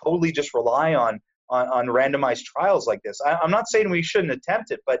to totally just rely on randomized trials like this. I'm not saying we shouldn't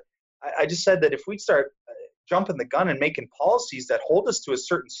attempt it, but I just said that if we start jumping the gun and making policies that hold us to a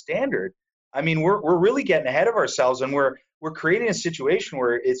certain standard, I mean, we're really getting ahead of ourselves, and we're creating a situation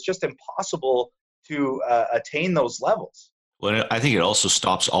where it's just impossible to attain those levels. Well, I think it also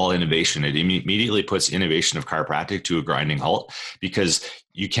stops all innovation. It immediately puts innovation of chiropractic to a grinding halt, because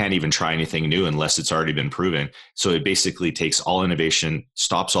you can't even try anything new unless it's already been proven. So it basically takes all innovation,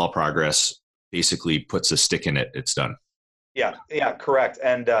 stops all progress, basically puts a stick in it. It's done. Yeah, correct.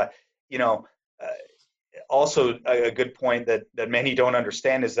 And you know, uh, also a good point that many don't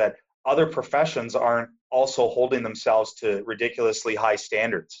understand is that other professions aren't also holding themselves to ridiculously high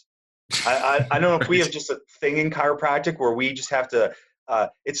standards. I don't know if we have just a thing in chiropractic where we just have to,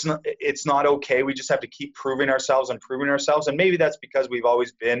 it's not okay. We just have to keep proving ourselves, and maybe that's because we've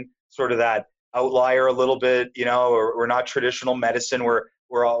always been sort of that outlier a little bit, or we're not traditional medicine. We're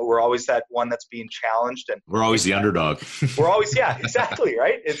always that one that's being challenged, and we're always the underdog. We're always, yeah, exactly,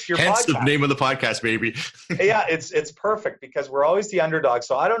 right. It's your Hence podcast. The name of the podcast, baby. Yeah, it's perfect because we're always the underdog.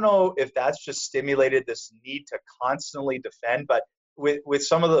 So I don't know if that's just stimulated this need to constantly defend, but with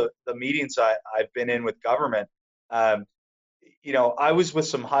some of the meetings I've been in with government, I was with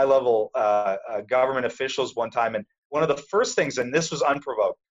some high level government officials one time, and one of the first things, and this was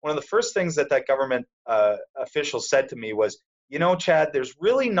unprovoked, one of the first things that government official said to me was, Chad, there's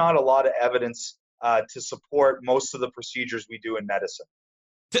really not a lot of evidence to support most of the procedures we do in medicine.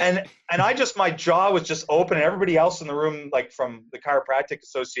 And my jaw was just open, and everybody else in the room, like from the Chiropractic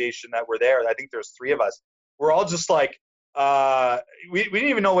Association that were there, I think there's 3 of us, we're all just like, we didn't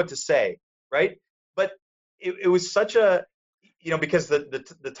even know what to say, right? But it was such a, because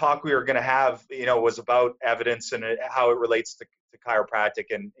the talk we were going to have, was about evidence and how it relates to chiropractic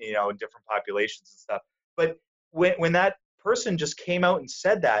and, in different populations and stuff. But when that person just came out and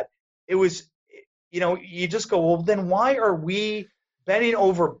said that, it was, you just go, well, then why are we bending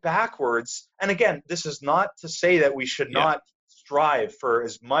over backwards? And again, this is not to say that we should not strive for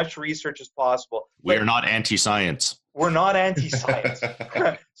as much research as possible. We are not anti-science. We're not anti-science.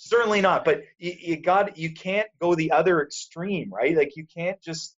 Certainly not. But you can't go the other extreme, right? Like, you can't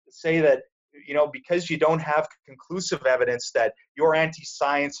just say that, because you don't have conclusive evidence, that you're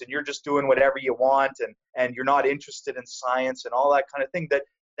anti-science and you're just doing whatever you want, and you're not interested in science and all that kind of thing.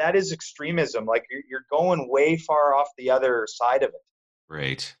 That is extremism. Like, you're going way far off the other side of it.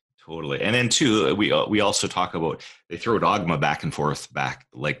 Right. Totally. And then too, we also talk about, they throw dogma back and forth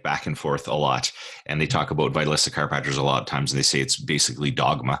a lot. And they talk about vitalistic chiropractors a lot of times, and they say it's basically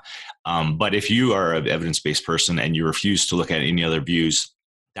dogma. But if you are an evidence-based person and you refuse to look at any other views,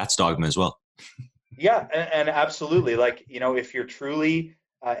 that's dogma as well. Yeah, and absolutely. Like, if you're truly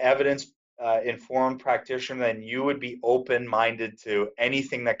evidence informed practitioner, then you would be open-minded to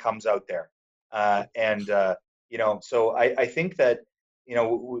anything that comes out there. So I think that,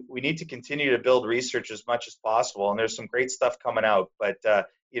 we need to continue to build research as much as possible. And there's some great stuff coming out. But,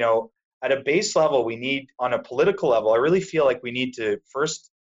 at a base level, we need, on a political level, I really feel like we need to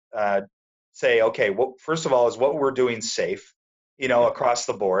first say, okay, well, first of all, is what we're doing safe, across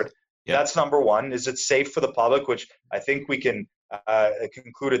the board. Yep. That's number one. Is it safe for the public? Which I think we can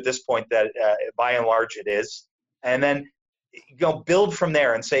conclude at this point that by and large it is. And then build from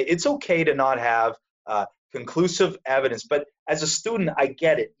there and say it's okay to not have conclusive evidence. But as a student, I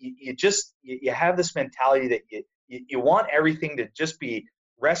get it. You have this mentality that you want everything to just be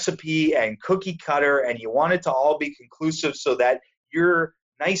recipe and cookie cutter, and you want it to all be conclusive so that you're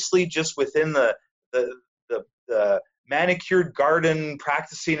nicely just within the manicured garden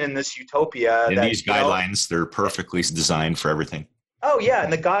practicing in this utopia. And these guidelines, they're perfectly designed for everything. Oh yeah,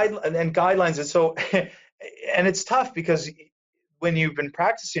 and the guidelines, and so and it's tough because when you've been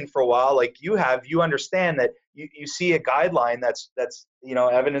practicing for a while, like you understand that you see a guideline that's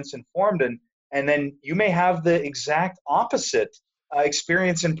evidence informed, and then you may have the exact opposite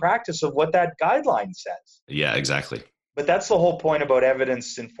experience in practice of what that guideline says. Yeah, exactly. But that's the whole point about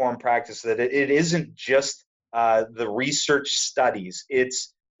evidence informed practice, that it isn't just the research studies.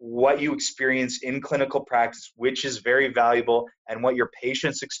 It's what you experience in clinical practice, which is very valuable, and what your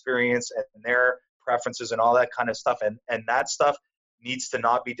patients experience and their preferences and all that kind of stuff. And that stuff needs to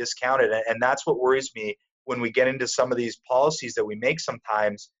not be discounted. And that's what worries me when we get into some of these policies that we make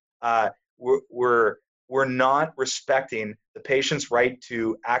sometimes. We're not respecting the patient's right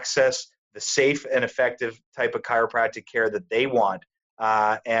to access the safe and effective type of chiropractic care that they want.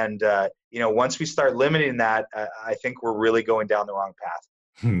 Once we start limiting that, I think we're really going down the wrong path.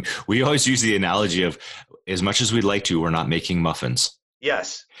 We always use the analogy of, as much as we'd like to, we're not making muffins.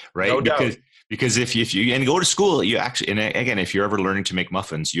 Yes, right? no doubt. Because if you and go to school, you actually, and again, if you're ever learning to make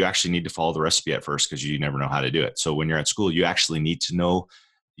muffins, you actually need to follow the recipe at first, because you never know how to do it. So when you're at school, you actually need to know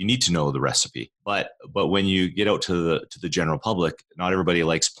the recipe. But when you get out to the general public, not everybody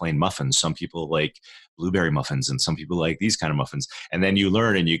likes plain muffins. Some people like blueberry muffins, and some people like these kind of muffins. And then you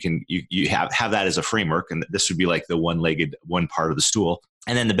learn, and you have that as a framework. And this would be like the one-legged one part of the stool.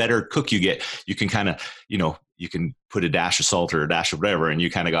 And then the better cook you get, you can kind of, you can put a dash of salt or a dash of whatever, and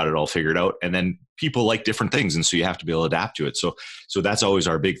you kind of got it all figured out. And then people like different things, and so you have to be able to adapt to it. So that's always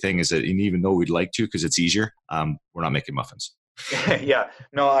our big thing, is that, and even though we'd like to, because it's easier, we're not making muffins. Yeah,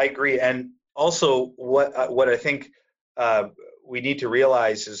 no, I agree. And also, what I think we need to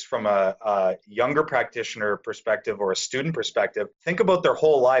realize is, from a younger practitioner perspective or a student perspective, think about their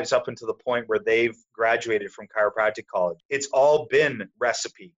whole lives up until the point where they've graduated from chiropractic college. It's all been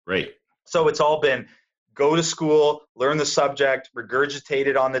recipe. Right. So it's all been go to school, learn the subject, regurgitate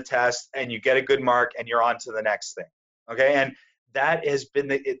it on the test, and you get a good mark, and you're on to the next thing. Okay. And that has been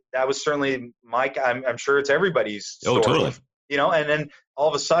that was certainly I'm sure it's everybody's story. Oh, totally. And then all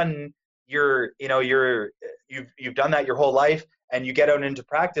of a sudden you've done that your whole life, and you get out into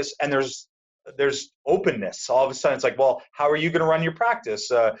practice, and there's openness. All of a sudden it's like, well, how are you going to run your practice?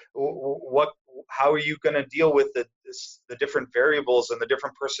 How are you going to deal with the different variables and the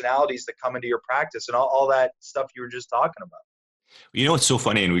different personalities that come into your practice, and all that stuff you were just talking about? It's so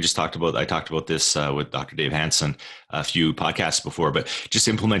funny, and I talked about this with Dr. Dave Hansen a few podcasts before, but just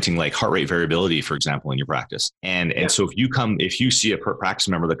implementing like heart rate variability, for example, in your practice. And so if you see a practice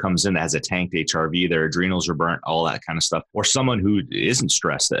member that comes in that has a tanked HRV, their adrenals are burnt, all that kind of stuff, or someone who isn't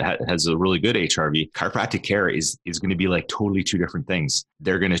stressed that has a really good HRV, chiropractic care is going to be like totally two different things.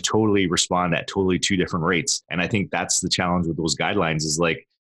 They're going to totally respond at totally two different rates. And I think that's the challenge with those guidelines, is like,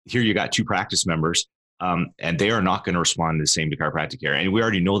 here you got two practice members, and they are not going to respond the same to chiropractic care. And we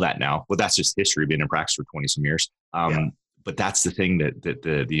already know that now. Well, that's just history, being in practice for 20 some years. But that's the thing that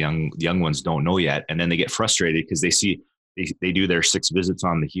the young ones don't know yet. And then they get frustrated because they do their 6 visits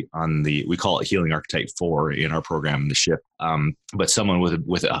on the we call it healing archetype 4 in our program, the SHIP. But someone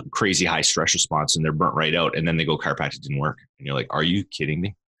with a crazy high stress response, and they're burnt right out, and then they go, chiropractic didn't work. And you're like, are you kidding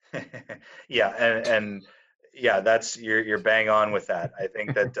me? Yeah. And yeah, that's, you're bang on with that. I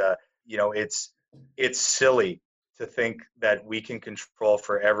think that, it's silly to think that we can control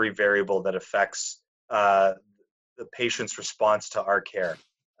for every variable that affects the patient's response to our care,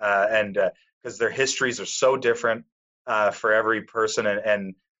 and because their histories are so different for every person,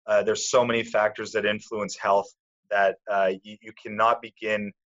 and there's so many factors that influence health that you cannot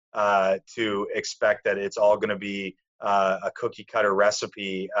begin to expect that it's all going to be a cookie cutter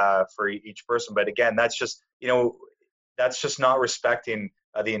recipe for each person. But again, that's just not respecting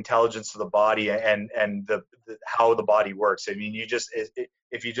the intelligence of the body and how the body works. I mean,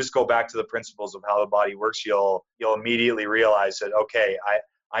 if you just go back to the principles of how the body works, you'll immediately realize that, okay,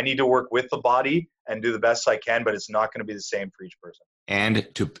 I need to work with the body and do the best I can, but it's not going to be the same for each person.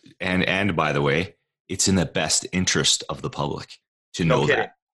 And by the way, it's in the best interest of the public to know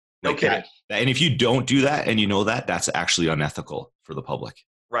that. No kidding. And if you don't do that, and that's actually unethical for the public.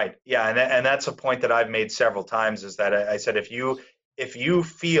 Right. Yeah. And that's a point that I've made several times, is that I said, if you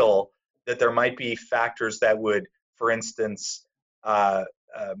feel that there might be factors that would, for instance,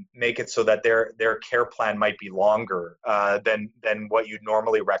 make it so that their care plan might be longer than what you'd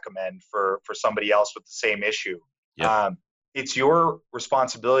normally recommend for somebody else with the same issue. Yep. It's your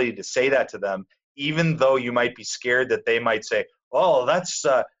responsibility to say that to them, even though you might be scared that they might say, "Oh,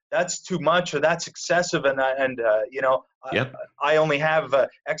 that's too much, or that's excessive," yep. I only have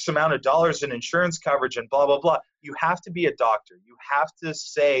X amount of dollars in insurance coverage, and blah, blah, blah. You have to be a doctor. You have to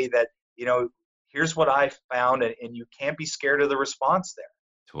say that, here's what I found, and you can't be scared of the response there.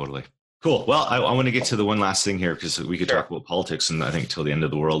 Totally. Cool. Well, I want to get to the one last thing here, because we could talk about politics, and I think till the end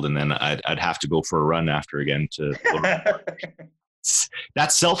of the world, and then I'd have to go for a run after again to.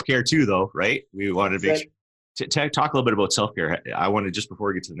 That's self-care too, though, right? We want to talk a little bit about self-care. I want to, just before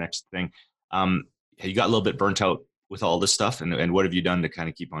we get to the next thing, you got a little bit burnt out with all this stuff, and what have you done to kind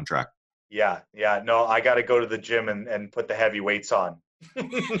of keep on track? Yeah. No, I got to go to the gym and put the heavy weights on.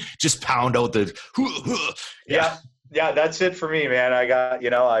 Just pound out the. Yeah, that's it for me, man. I got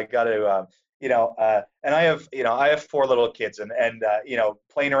to, and I have 4 little kids, and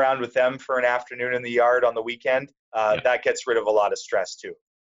playing around with them for an afternoon in the yard on the weekend, that gets rid of a lot of stress too.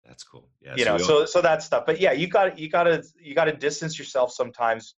 That's cool. Yeah. So that stuff. But yeah, you got to distance yourself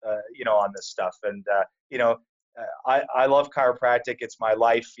sometimes, on this stuff, and I love chiropractic. It's my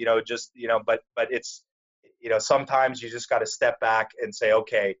life, but it's, sometimes you just got to step back and say,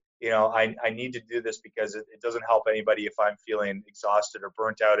 okay, I need to do this because it doesn't help anybody if I'm feeling exhausted or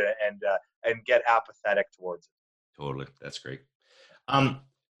burnt out and get apathetic towards it. Totally. That's great. Um,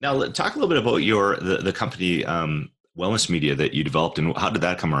 Now talk a little bit about the company, Wellness Media, that you developed, and how did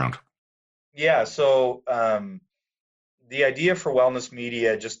that come around? Yeah. So, the idea for Wellness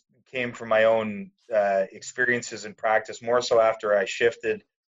Media just came from my own experiences in practice, more so after I shifted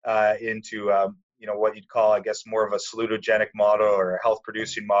into what you'd call, I guess, more of a salutogenic model or a health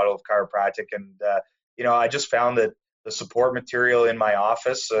producing model of chiropractic, and I just found that the support material in my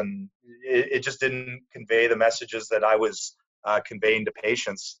office and it just didn't convey the messages that I was conveying to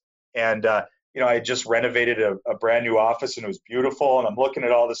patients, and I just renovated a brand new office and it was beautiful, and I'm looking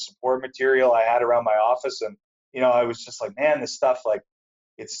at all the support material I had around my office, and I was just like, man, this stuff, like,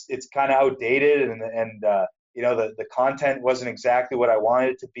 it's kind of outdated, and the content wasn't exactly what I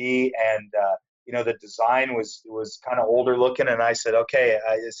wanted it to be, and the design was kind of older looking, and I said, okay,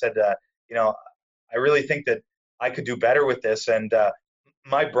 I said, I really think that I could do better with this, and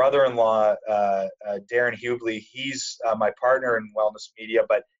my brother-in-law, Darren Hubhley, he's my partner in Wellness Media,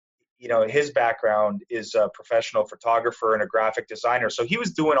 but his background is a professional photographer and a graphic designer, so he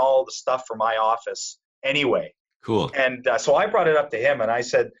was doing all the stuff for my office anyway. Cool. And so I brought it up to him, and I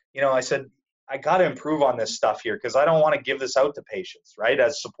said, I got to improve on this stuff here because I don't want to give this out to patients, right,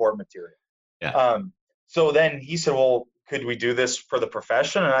 as support material. Yeah. So then he said, well, could we do this for the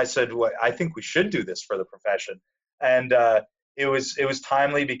profession? And I said, well, I think we should do this for the profession. And it was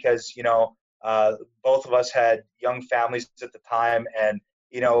timely because both of us had young families at the time, and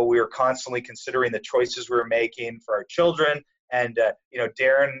we were constantly considering the choices we were making for our children. And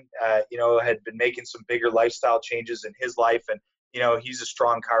Darren, had been making some bigger lifestyle changes in his life, and he's a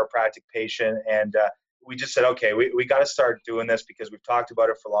strong chiropractic patient. And we just said, okay, we got to start doing this because we've talked about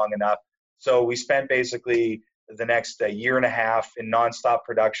it for long enough. So we spent basically the next year and a half in nonstop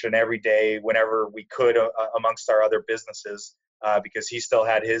production every day, whenever we could, amongst our other businesses, because he still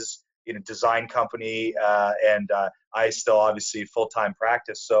had his design company, and I still obviously full-time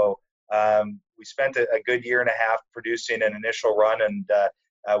practice. So we spent a good year and a half producing an initial run, and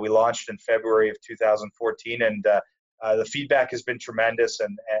we launched in February of 2014, and the feedback has been tremendous,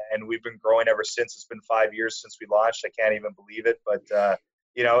 and we've been growing ever since. It's been 5 years since we launched. I can't even believe it, but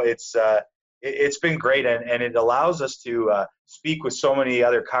it's been great, and it allows us to speak with so many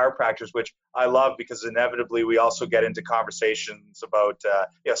other chiropractors, which I love, because inevitably we also get into conversations about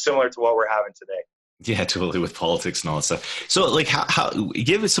similar to what we're having today. Yeah, totally, with politics and all that stuff. So, like, how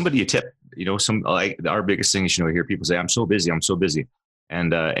give somebody a tip? Some, like, our biggest thing is, hear people say, I'm so busy,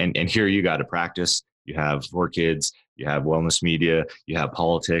 and here you got to practice. You have 4 kids, you have Wellness Media, you have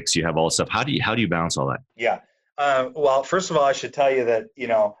politics, you have all this stuff. How do you balance all that? Yeah. Well, first of all, I should tell you that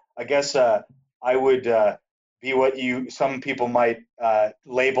I guess I would be what some people might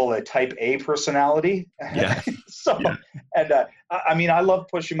label a type A personality. Yeah. So, yeah. And I mean, I love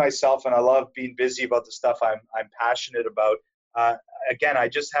pushing myself, and I love being busy about the stuff I'm passionate about. Again, I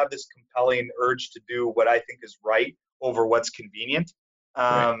just have this compelling urge to do what I think is right over what's convenient.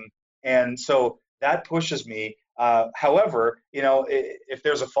 Right. And so that pushes me. However, if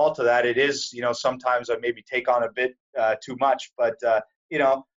there's a fault to that, it is, sometimes I maybe take on a bit too much, but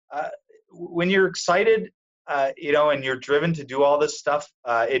when you're excited, and you're driven to do all this stuff,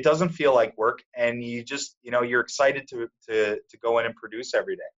 it doesn't feel like work, and you just, you're excited to go in and produce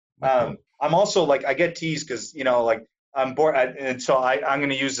every day. I'm also, like, I get teased because, like, I'm bored, and so I'm going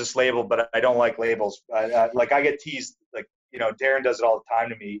to use this label, but I don't like labels. Like, I get teased, like, Darren does it all the time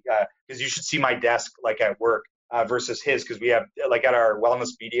to me, because you should see my desk, like, at work versus his, because we have, like, at our Wellness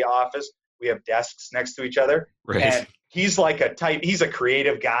Media office, we have desks next to each other. Right. And he's like he's a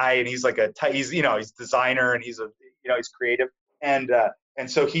creative guy, and he's like he's he's designer, and he's creative, and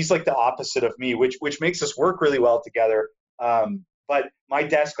so he's like the opposite of me, which makes us work really well together. But my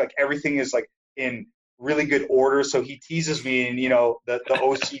desk, like, everything is, like, in really good order, so he teases me, and the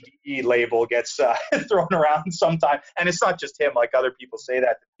OCD label gets thrown around sometimes, and it's not just him, like, other people say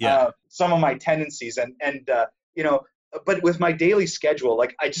that. Yeah. Some of my tendencies, and but with my daily schedule,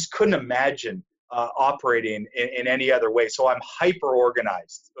 like, I just couldn't imagine operating in any other way. So I'm hyper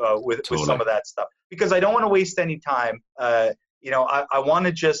organized with some of that stuff, because I don't want to waste any time. I want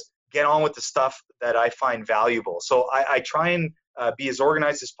to just get on with the stuff that I find valuable. So I try and be as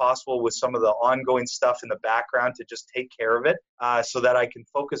organized as possible with some of the ongoing stuff in the background to just take care of it, so that I can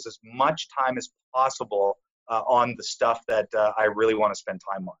focus as much time as possible on the stuff that I really want to spend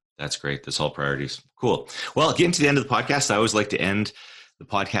time on. That's great. That's all priorities. Cool. Well, getting to the end of the podcast, I always like to end the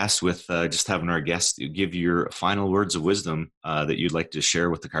podcast with just having our guests give your final words of wisdom that you'd like to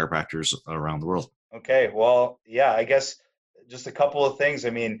share with the chiropractors around the world. Okay. Well, yeah, I guess just a couple of things. I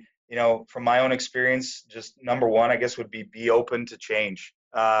mean, from my own experience, just number one, I guess, would be open to change.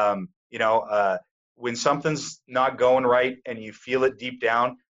 When something's not going right and you feel it deep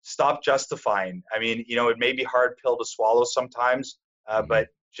down, stop justifying. I mean, it may be a hard pill to swallow sometimes, but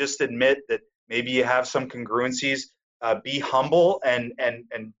just admit that maybe you have some congruencies. Be humble and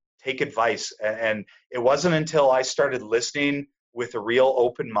take advice. And it wasn't until I started listening with a real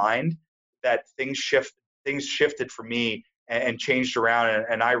open mind that things shifted for me and changed around.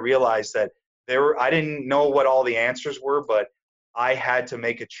 And I realized that I didn't know what all the answers were, but I had to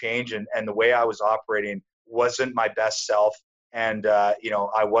make a change, and the way I was operating wasn't my best self. And,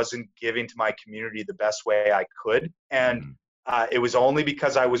 I wasn't giving to my community the best way I could. And it was only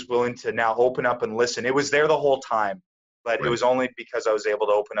because I was willing to now open up and listen. It was there the whole time, but It was only because I was able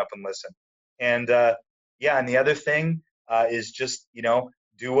to open up and listen. And and the other thing is just,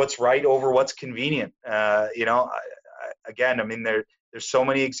 do what's right over what's convenient. Again, I mean, there's so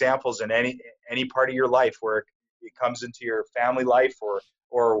many examples in any part of your life where it comes into your family life or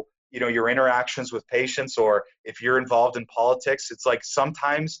your interactions with patients, or if you're involved in politics. It's like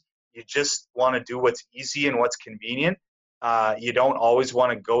sometimes you just want to do what's easy and what's convenient. You don't always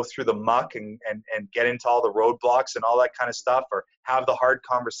want to go through the muck and get into all the roadblocks and all that kind of stuff, or have the hard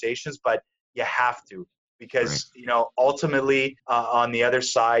conversations, but you have to, because ultimately on the other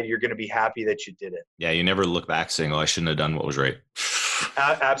side, you're going to be happy that you did it. Yeah, you never look back saying, "Oh, I shouldn't have done what was right."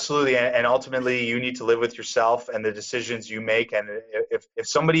 Absolutely. And ultimately you need to live with yourself and the decisions you make. And if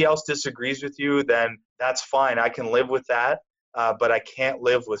somebody else disagrees with you, then that's fine. I can live with that. But I can't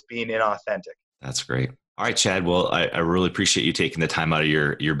live with being inauthentic. That's great. All right, Chad. Well, I really appreciate you taking the time out of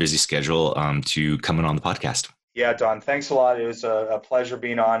your busy schedule to come in on the podcast. Yeah, Don, thanks a lot. It was a pleasure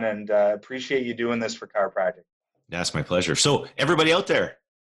being on, and appreciate you doing this for chiropractic. That's my pleasure. So everybody out there,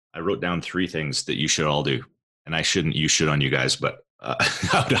 I wrote down 3 things that you should all do. And you should on you guys, but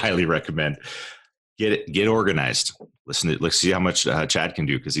I would highly recommend get organized. Let's see how much Chad can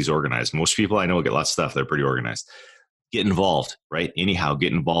do, because he's organized. Most people I know get lots of stuff. They're pretty organized. Get involved, right? Anyhow,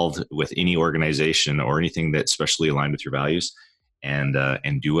 get involved with any organization or anything that's especially aligned with your values, and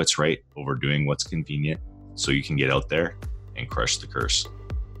do what's right over doing what's convenient, so you can get out there and crush the curse.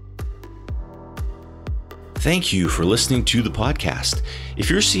 Thank you for listening to the podcast. If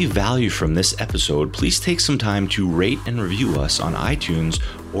you receive value from this episode, please take some time to rate and review us on iTunes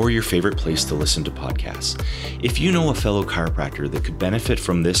or your favorite place to listen to podcasts. If you know a fellow chiropractor that could benefit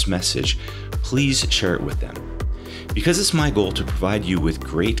from this message, please share it with them. Because it's my goal to provide you with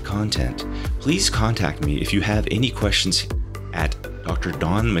great content, please contact me if you have any questions at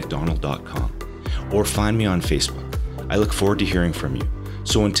drdonmcdonald.com or find me on Facebook. I look forward to hearing from you.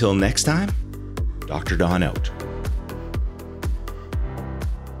 So until next time, Dr. Don out.